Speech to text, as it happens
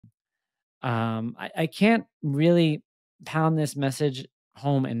I can't really pound this message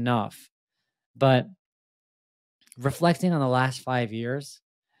home enough, but reflecting on the last 5 years,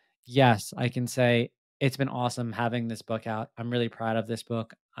 yes, I can say it's been awesome having this book out. I'm really proud of this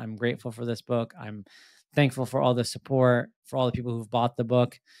book. I'm grateful for this book. I'm thankful for all the support, for all the people who've bought the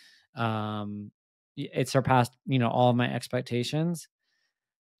book. Um, it surpassed, all of my expectations.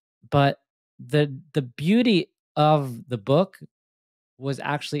 But the beauty of the book was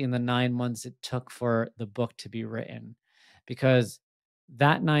actually in the 9 months it took for the book to be written, because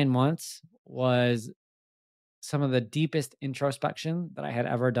that 9 months was some of the deepest introspection that I had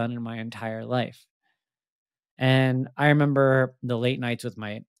ever done in my entire life. And I remember the late nights with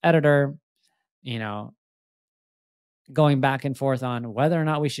my editor, you know, going back and forth on whether or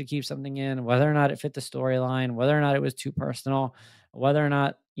not we should keep something in, whether or not it fit the storyline, whether or not it was too personal, whether or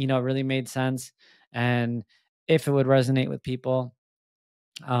not, it really made sense, and if it would resonate with people.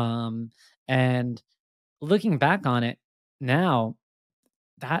 Um, and looking back on it now,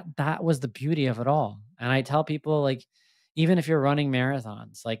 that was the beauty of it all. And I tell people, like, even if you're running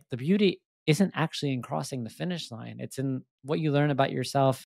marathons, like, the beauty isn't actually in crossing the finish line. It's in what you learn about yourself